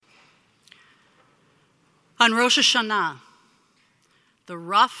On Rosh Hashanah, the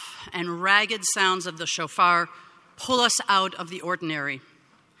rough and ragged sounds of the shofar pull us out of the ordinary,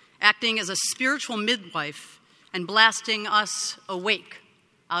 acting as a spiritual midwife and blasting us awake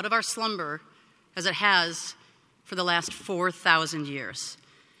out of our slumber as it has for the last 4,000 years.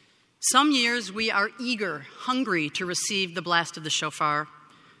 Some years we are eager, hungry to receive the blast of the shofar.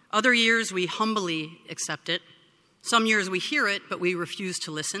 Other years we humbly accept it. Some years we hear it, but we refuse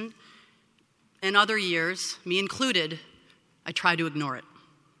to listen. And other years, me included, I try to ignore it.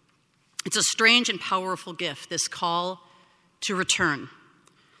 It's a strange and powerful gift, this call to return.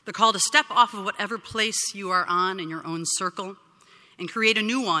 The call to step off of whatever place you are on in your own circle and create a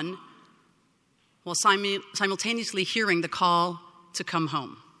new one while simultaneously hearing the call to come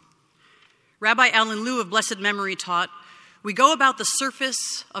home. Rabbi Alan Liu of blessed memory taught, we go about the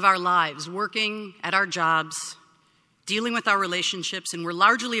surface of our lives, working at our jobs, dealing with our relationships, and we're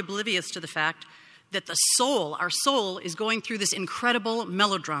largely oblivious to the fact that our soul is going through this incredible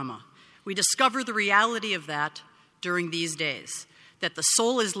melodrama. We discover the reality of that during these days, that the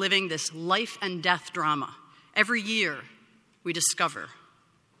soul is living this life and death drama. Every year we discover,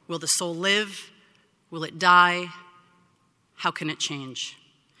 will the soul live? Will it die? How can it change?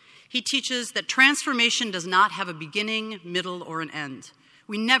 He teaches that transformation does not have a beginning, middle, or an end.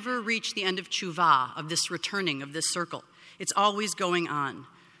 We never reach the end of tshuva, of this returning, of this circle. It's always going on.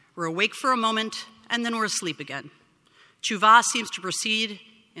 We're awake for a moment, and then we're asleep again. Tshuva seems to proceed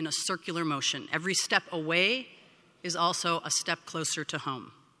in a circular motion. Every step away is also a step closer to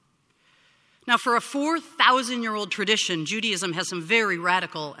home. Now, for a 4,000-year-old tradition, Judaism has some very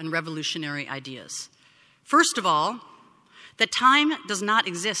radical and revolutionary ideas. First of all, that time does not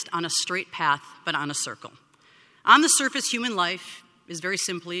exist on a straight path, but on a circle. On the surface, human life is very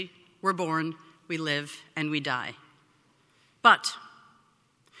simply, we're born, we live, and we die. But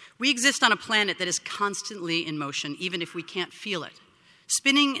we exist on a planet that is constantly in motion, even if we can't feel it,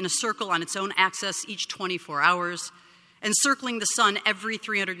 spinning in a circle on its own axis each 24 hours, and circling the sun every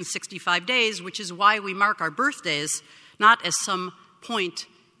 365 days, which is why we mark our birthdays not as some point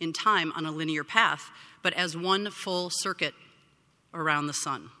in time on a linear path, but as one full circuit around the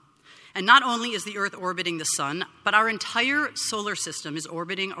sun. And not only is the Earth orbiting the sun, but our entire solar system is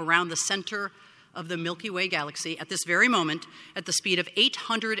orbiting around the center of the Milky Way galaxy at this very moment at the speed of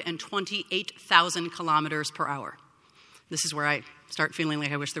 828,000 kilometers per hour. This is where I start feeling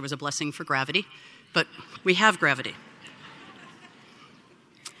like I wish there was a blessing for gravity, but we have gravity.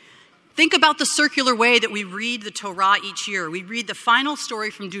 Think about the circular way that we read the Torah each year. We read the final story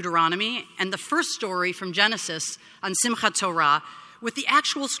from Deuteronomy and the first story from Genesis on Simchat Torah, with the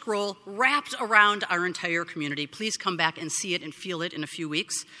actual scroll wrapped around our entire community. Please come back and see it and feel it in a few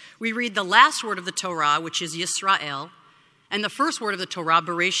weeks. We read the last word of the Torah, which is Yisrael, and the first word of the Torah,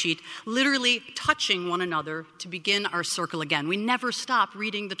 Bereshit, literally touching one another to begin our circle again. We never stop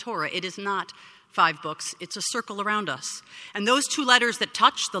reading the Torah. It is not 5 books. It's a circle around us. And those 2 letters that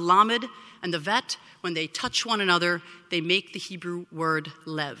touch, the Lamed and the Vet, when they touch one another, they make the Hebrew word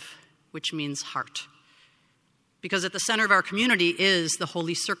Lev, which means heart. Because at the center of our community is the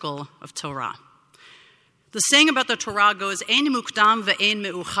holy circle of Torah. The saying about the Torah goes, Ein mukdam ve'ein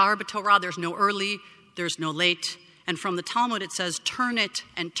me'uchar b'Torah. There's no early, there's no late. And from the Talmud it says, turn it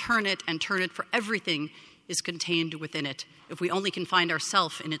and turn it and turn it, for everything is contained within it, if we only can find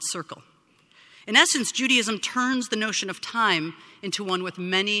ourselves in its circle. In essence, Judaism turns the notion of time into one with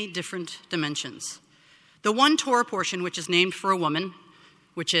many different dimensions. The one Torah portion, which is named for a woman,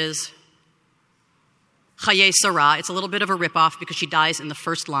 which is Chayei Sarah. It's a little bit of a ripoff because she dies in the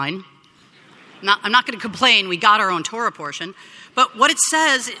first line. I'm not going to complain. We got our own Torah portion. But what it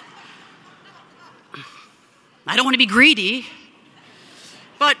says, I don't want to be greedy,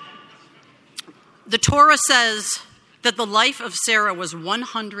 but the Torah says that the life of Sarah was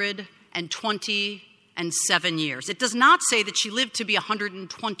 127 years. It does not say that she lived to be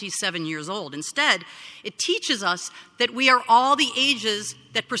 127 years old. Instead, it teaches us that we are all the ages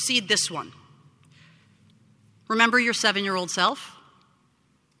that precede this one. Remember your 7-year-old self?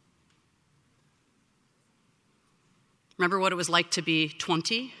 Remember what it was like to be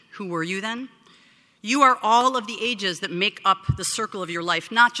 20? Who were you then? You are all of the ages that make up the circle of your life,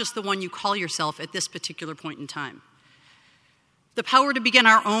 not just the one you call yourself at this particular point in time. The power to begin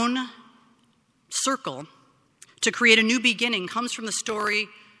our own circle, to create a new beginning, comes from the story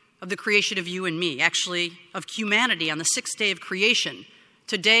of the creation of you and me, actually of humanity on the 6th day of creation.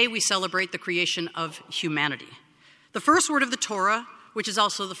 Today we celebrate the creation of humanity. The first word of the Torah, which is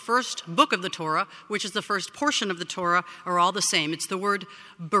also the first book of the Torah, which is the first portion of the Torah, are all the same. It's the word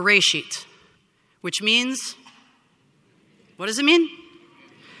Bereshit, which means, what does it mean?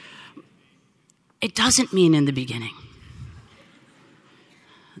 it doesn't mean in the beginning.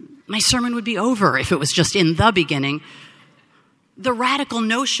 My sermon would be over if it was just in the beginning. The radical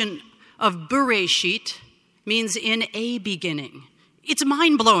notion of Bereshit means in a beginning. It's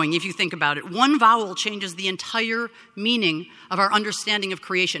mind-blowing if you think about it. One vowel changes the entire meaning of our understanding of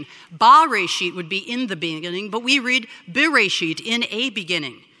creation. Bareshit would be in the beginning, but we read Bereshit, in a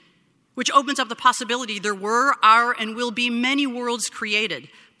beginning, which opens up the possibility there were, are, and will be many worlds created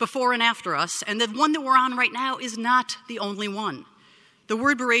before and after us, and the one that we're on right now is not the only one. The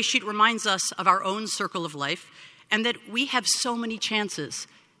word Bereshit reminds us of our own circle of life, and that we have so many chances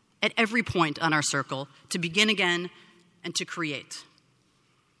at every point on our circle to begin again and to create.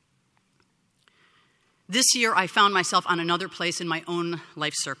 This year, I found myself on another place in my own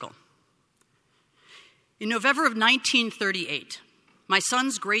life circle. In November of 1938, my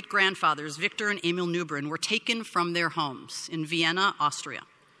son's great-grandfathers, Victor and Emil Nubrin, were taken from their homes in Vienna, Austria,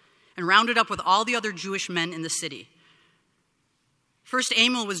 and rounded up with all the other Jewish men in the city. First,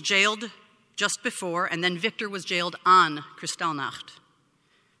 Emil was jailed just before, and then Victor was jailed on Kristallnacht.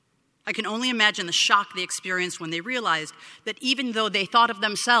 I can only imagine the shock they experienced when they realized that even though they thought of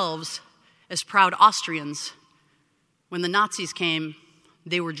themselves as proud Austrians, when the Nazis came,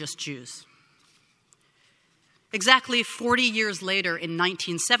 they were just Jews. Exactly 40 years later, in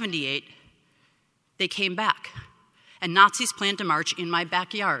 1978, they came back, and Nazis planned to march in my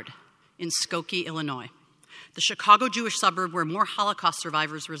backyard in Skokie, Illinois, the Chicago Jewish suburb where more Holocaust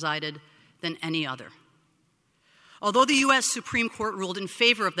survivors resided than any other. Although the U.S. Supreme Court ruled in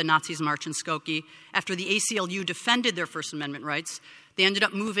favor of the Nazis' march in Skokie after the ACLU defended their First Amendment rights, they ended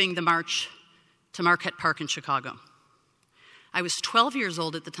up moving the march to Marquette Park in Chicago. I was 12 years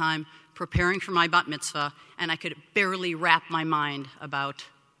old at the time, preparing for my bat mitzvah, and I could barely wrap my mind about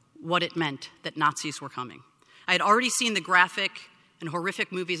what it meant that Nazis were coming. I had already seen the graphic and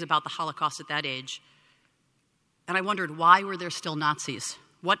horrific movies about the Holocaust at that age, and I wondered, why were there still Nazis?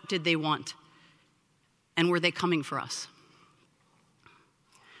 What did they want? And were they coming for us?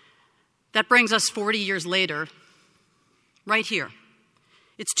 That brings us 40 years later, right here.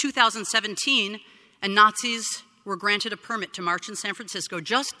 It's 2017, and Nazis were granted a permit to march in San Francisco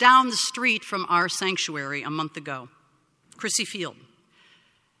just down the street from our sanctuary a month ago, Crissy Field.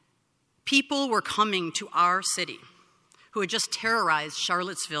 People were coming to our city who had just terrorized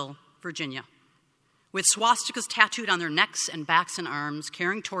Charlottesville, Virginia, with swastikas tattooed on their necks and backs and arms,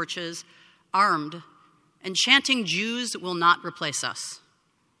 carrying torches, armed, and chanting, "Jews will not replace us."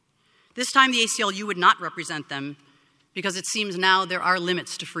 This time the ACLU would not represent them because it seems now there are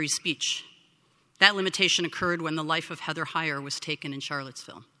limits to free speech. That limitation occurred when the life of Heather Heyer was taken in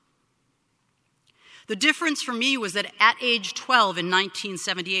Charlottesville. The difference for me was that at age 12 in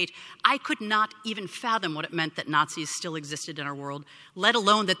 1978, I could not even fathom what it meant that Nazis still existed in our world, let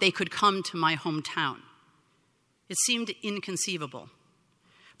alone that they could come to my hometown. It seemed inconceivable.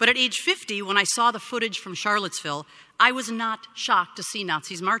 But at age 50, when I saw the footage from Charlottesville, I was not shocked to see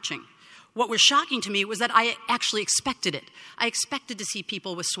Nazis marching. What was shocking to me was that I actually expected it. I expected to see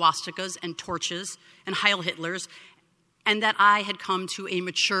people with swastikas and torches and Heil Hitlers, and that I had come to a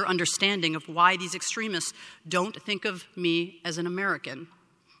mature understanding of why these extremists don't think of me as an American,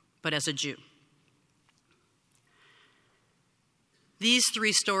 but as a Jew. These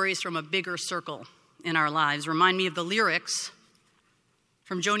three stories from a bigger circle in our lives remind me of the lyrics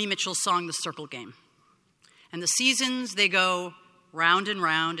from Joni Mitchell's song, The Circle Game. And the seasons, they go round and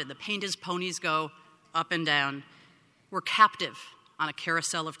round, and the painted ponies go up and down. We're captive on a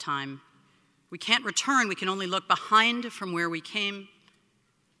carousel of time. We can't return, we can only look behind from where we came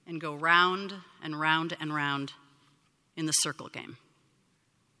and go round and round and round in the circle game.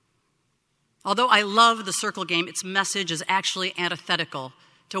 Although I love the circle game, its message is actually antithetical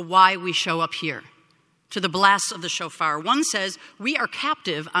to why we show up here, to the blasts of the shofar. One says, we are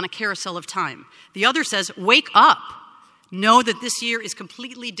captive on a carousel of time. The other says, wake up. Know that this year is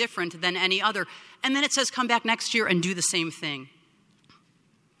completely different than any other. And then it says, come back next year and do the same thing.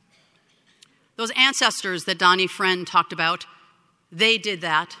 Those ancestors that Donnie Friend talked about, they did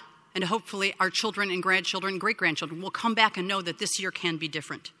that. And hopefully our children and grandchildren and great-grandchildren will come back and know that this year can be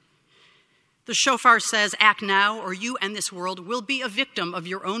different. The shofar says, act now, or you and this world will be a victim of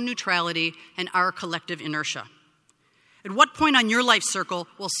your own neutrality and our collective inertia. At what point on your life circle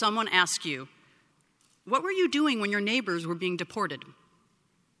will someone ask you, what were you doing when your neighbors were being deported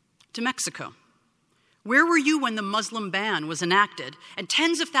to Mexico? Where were you when the Muslim ban was enacted and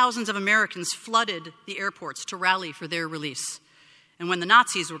tens of thousands of Americans flooded the airports to rally for their release? And when the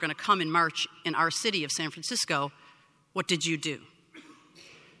Nazis were going to come and march in our city of San Francisco, what did you do?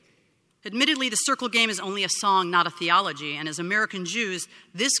 Admittedly, the circle game is only a song, not a theology, and as American Jews,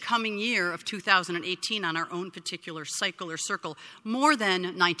 this coming year of 2018 on our own particular cycle or circle, more than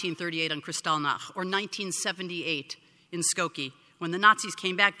 1938 on Kristallnacht or 1978 in Skokie, when the Nazis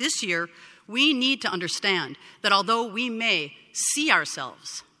came back this year, we need to understand that although we may see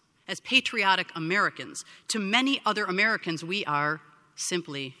ourselves as patriotic Americans, to many other Americans, we are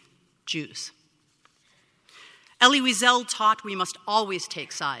simply Jews. Elie Wiesel taught we must always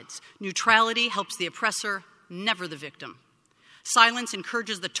take sides. Neutrality helps the oppressor, never the victim. Silence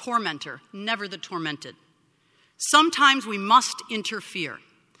encourages the tormentor, never the tormented. Sometimes we must interfere.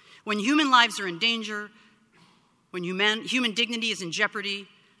 When human lives are in danger, when human dignity is in jeopardy,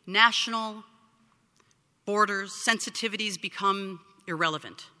 national borders, sensitivities become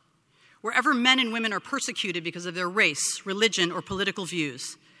irrelevant. Wherever men and women are persecuted because of their race, religion, or political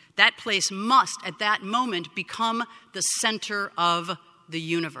views, that place must, at that moment, become the center of the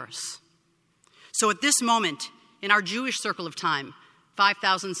universe. So at this moment, in our Jewish circle of time,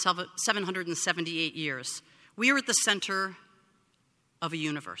 5,778 years, we are at the center of a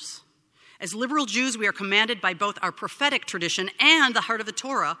universe. As liberal Jews, we are commanded by both our prophetic tradition and the heart of the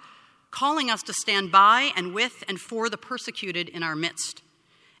Torah, calling us to stand by and with and for the persecuted in our midst.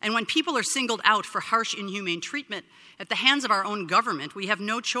 And when people are singled out for harsh, inhumane treatment at the hands of our own government, we have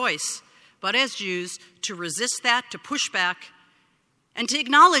no choice but as Jews to resist that, to push back, and to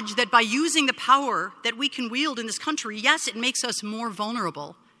acknowledge that by using the power that we can wield in this country, yes, it makes us more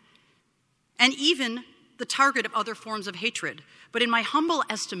vulnerable and even the target of other forms of hatred. But in my humble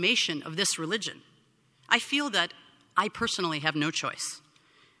estimation of this religion, I feel that I personally have no choice.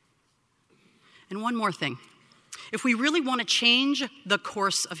 And one more thing. If we really want to change the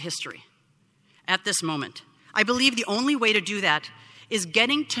course of history at this moment, I believe the only way to do that is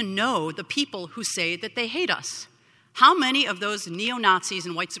getting to know the people who say that they hate us. How many of those neo-Nazis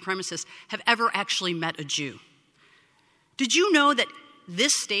and white supremacists have ever actually met a Jew? Did you know that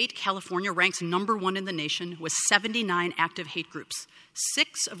this state, California, ranks number 1 in the nation with 79 active hate groups,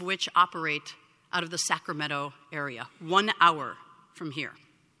 6 of which operate out of the Sacramento area, 1 hour from here?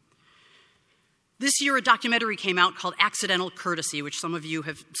 This year, a documentary came out called Accidental Courtesy, which some of you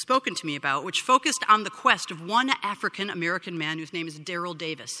have spoken to me about, which focused on the quest of one African-American man whose name is Daryl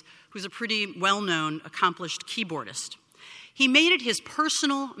Davis, who's a pretty well-known, accomplished keyboardist. He made it his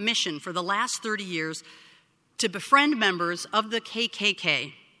personal mission for the last 30 years to befriend members of the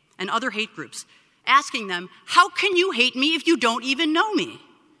KKK and other hate groups, asking them, "How can you hate me if you don't even know me?"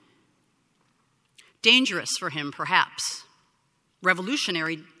 Dangerous for him, perhaps.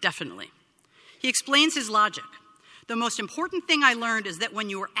 Revolutionary, definitely. He explains his logic. The most important thing I learned is that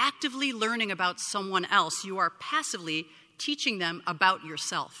when you are actively learning about someone else, you are passively teaching them about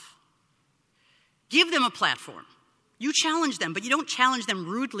yourself. Give them a platform. You challenge them, but you don't challenge them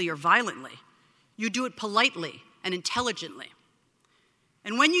rudely or violently. You do it politely and intelligently.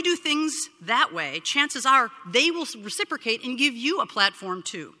 And when you do things that way, chances are they will reciprocate and give you a platform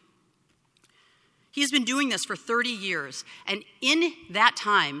too. He has been doing this for 30 years, and in that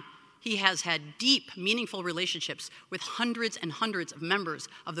time, he has had deep, meaningful relationships with hundreds and hundreds of members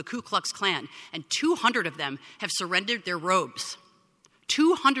of the Ku Klux Klan, and 200 of them have surrendered their robes.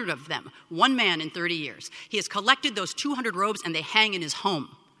 200 of them, one man in 30 years. He has collected those 200 robes, and they hang in his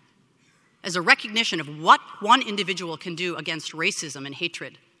home as a recognition of what one individual can do against racism and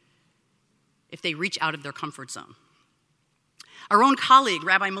hatred if they reach out of their comfort zone. Our own colleague,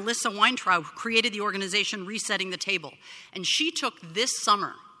 Rabbi Melissa Weintraub, created the organization Resetting the Table, and she took this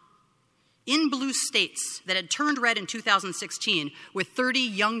summer in blue states that had turned red in 2016 with 30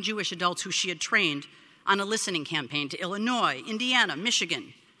 young Jewish adults who she had trained on a listening campaign to Illinois, Indiana,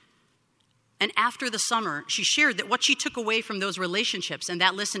 Michigan. And after the summer, she shared that what she took away from those relationships and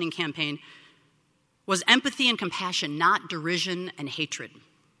that listening campaign was empathy and compassion, not derision and hatred.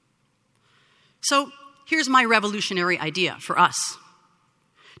 So here's my revolutionary idea for us.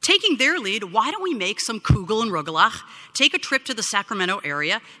 Taking their lead, why don't we make some kugel and rugelach, take a trip to the Sacramento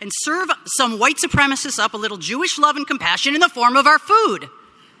area, and serve some white supremacists up a little Jewish love and compassion in the form of our food?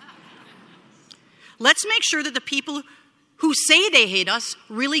 Let's make sure that the people who say they hate us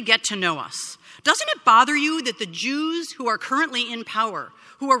really get to know us. Doesn't it bother you that the Jews who are currently in power,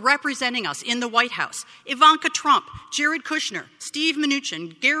 who are representing us in the White House, Ivanka Trump, Jared Kushner, Steve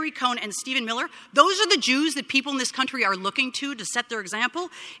Mnuchin, Gary Cohn, and Stephen Miller, those are the Jews that people in this country are looking to set their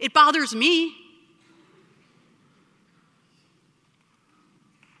example? It bothers me.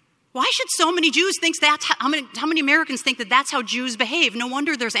 Why should so many Jews think that's how many Americans think that that's how Jews behave? No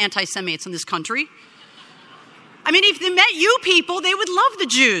wonder there's anti-Semites in this country. I mean, if they met you people, they would love the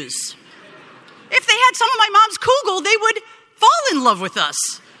Jews. If they had some of my mom's kugel, they would fall in love with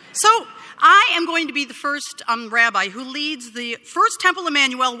us. So I am going to be the first rabbi who leads the First Temple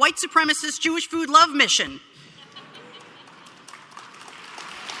Emmanuel White Supremacist Jewish Food Love Mission.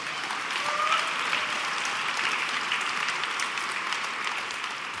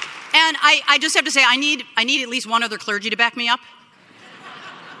 And I just have to say, I need at least one other clergy to back me up.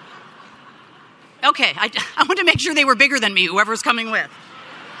 Okay, I want to make sure they were bigger than me, whoever's coming with.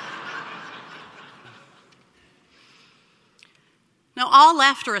 Now, all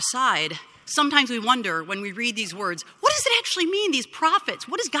laughter aside, sometimes we wonder when we read these words, what does it actually mean, these prophets?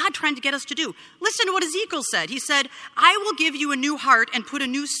 What is God trying to get us to do? Listen to what Ezekiel said. He said, I will give you a new heart and put a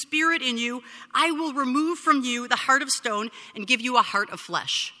new spirit in you. I will remove from you the heart of stone and give you a heart of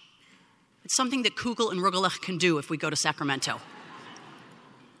flesh. It's something that Kugel and Rugelach can do if we go to Sacramento.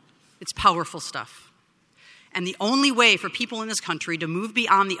 It's powerful stuff. And the only way for people in this country to move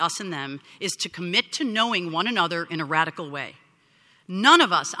beyond the us and them is to commit to knowing one another in a radical way. None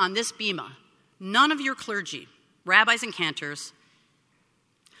of us on this bima, none of your clergy, rabbis and cantors,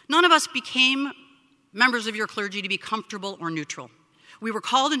 none of us became members of your clergy to be comfortable or neutral. We were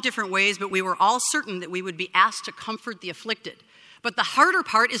called in different ways, but we were all certain that we would be asked to comfort the afflicted. But the harder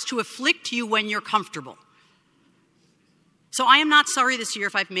part is to afflict you when you're comfortable. So I am not sorry this year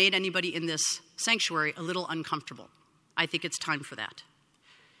if I've made anybody in this sanctuary a little uncomfortable. I think it's time for that.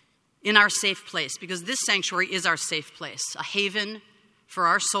 In our safe place, because this sanctuary is our safe place, a haven for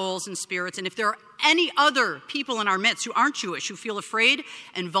our souls and spirits. And if there are any other people in our midst who aren't Jewish, who feel afraid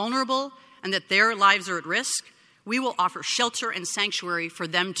and vulnerable and that their lives are at risk, we will offer shelter and sanctuary for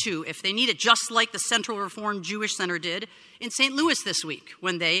them too, if they need it, just like the Central Reformed Jewish Center did in St. Louis this week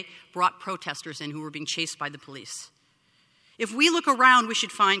when they brought protesters in who were being chased by the police. If we look around, we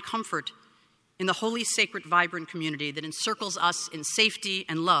should find comfort in the holy, sacred, vibrant community that encircles us in safety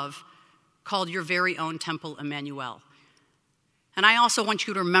and love, called your very own Temple Emmanuel. And I also want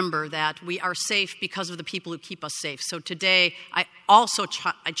you to remember that we are safe because of the people who keep us safe. So today, I also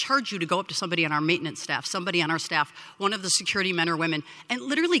I charge you to go up to somebody on our maintenance staff, somebody on our staff, one of the security men or women, and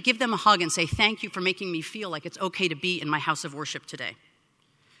literally give them a hug and say, thank you for making me feel like it's okay to be in my house of worship today.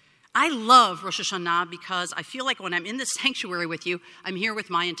 I love Rosh Hashanah because I feel like when I'm in this sanctuary with you, I'm here with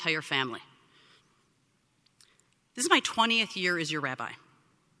my entire family. This is my 20th year as your rabbi,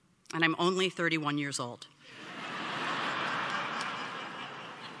 and I'm only 31 years old.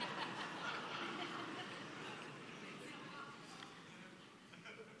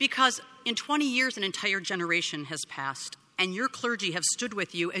 Because in 20 years, an entire generation has passed, and your clergy have stood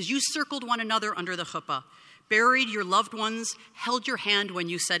with you as you circled one another under the chuppah, buried your loved ones, held your hand when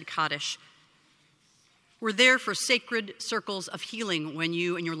you said Kaddish, were there for sacred circles of healing when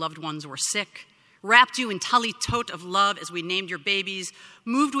you and your loved ones were sick, wrapped you in talitot of love as we named your babies,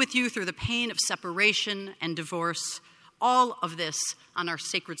 moved with you through the pain of separation and divorce, all of this on our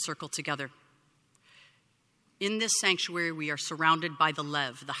sacred circle together. In this sanctuary, we are surrounded by the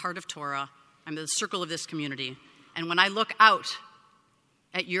Lev, the heart of Torah. I'm the circle of this community. And when I look out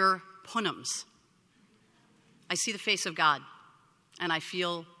at your punams, I see the face of God, and I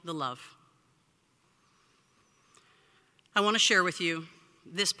feel the love. I want to share with you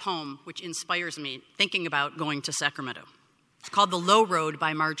this poem, which inspires me thinking about going to Sacramento. It's called The Low Road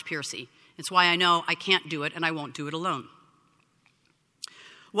by Marge Piercy. It's why I know I can't do it, and I won't do it alone.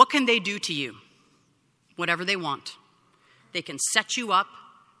 What can they do to you? Whatever they want. They can set you up,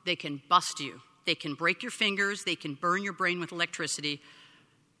 they can bust you, they can break your fingers, they can burn your brain with electricity,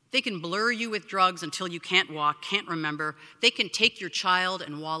 they can blur you with drugs until you can't walk, can't remember, they can take your child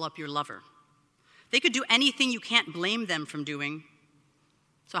and wall up your lover. They could do anything you can't blame them from doing,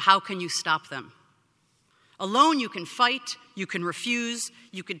 so how can you stop them? Alone you can fight, you can refuse,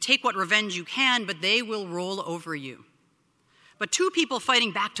 you can take what revenge you can, but they will roll over you. But two people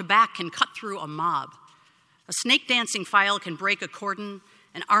fighting back to back can cut through a mob. A snake dancing file can break a cordon.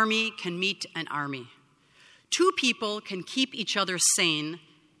 An army can meet an army. Two people can keep each other sane,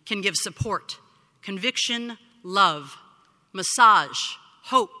 can give support, conviction, love, massage,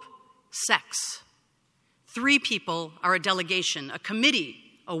 hope, sex. Three people are a delegation, a committee,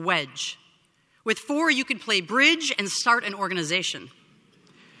 a wedge. With four, you could play bridge and start an organization.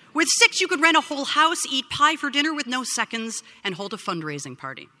 With six, you could rent a whole house, eat pie for dinner with no seconds, and hold a fundraising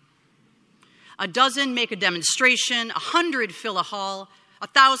party. A dozen make a demonstration, 100 fill a hall,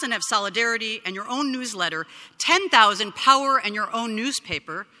 1,000 have solidarity and your own newsletter, 10,000 power and your own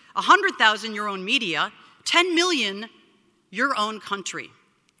newspaper, 100,000 your own media, 10 million your own country.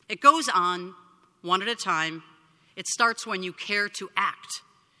 It goes on, one at a time. It starts when you care to act.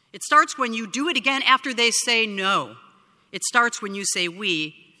 It starts when you do it again after they say no. It starts when you say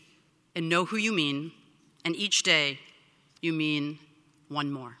we and know who you mean, and each day you mean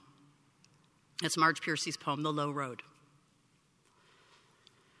one more. It's Marge Piercy's poem, The Low Road.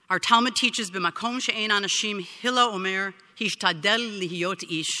 Our Talmud teaches, "B'makom she'ein anashim hilla omer hishtadel lihiyot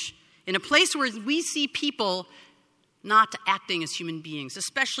ish." In a place where we see people not acting as human beings,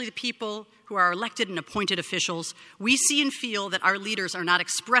 especially the people who are elected and appointed officials, we see and feel that our leaders are not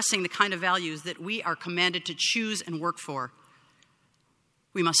expressing the kind of values that we are commanded to choose and work for.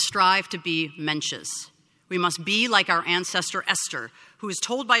 We must strive to be mensches. We must be like our ancestor Esther, who is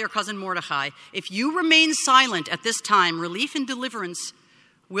told by her cousin Mordecai, "If you remain silent at this time, relief and deliverance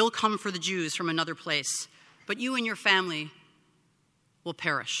will come for the Jews from another place, but you and your family will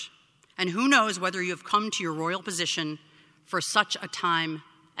perish. And who knows whether you have come to your royal position for such a time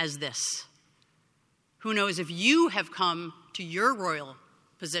as this?" Who knows if you have come to your royal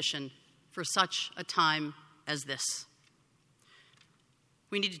position for such a time as this?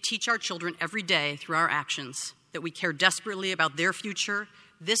 We need to teach our children every day through our actions that we care desperately about their future,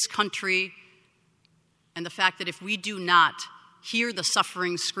 this country, and the fact that if we do not hear the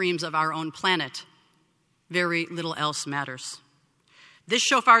suffering screams of our own planet, very little else matters. This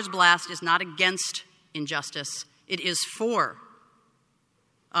shofar's blast is not against injustice. It is for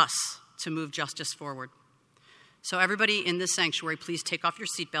us to move justice forward. So everybody in this sanctuary, please take off your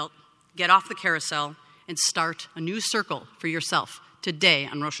seatbelt, get off the carousel, and start a new circle for yourself today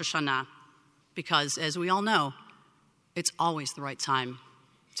on Rosh Hashanah. Because, as we all know, it's always the right time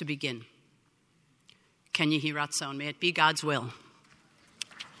to begin. Ken Yehi Ratzon. May it be God's will.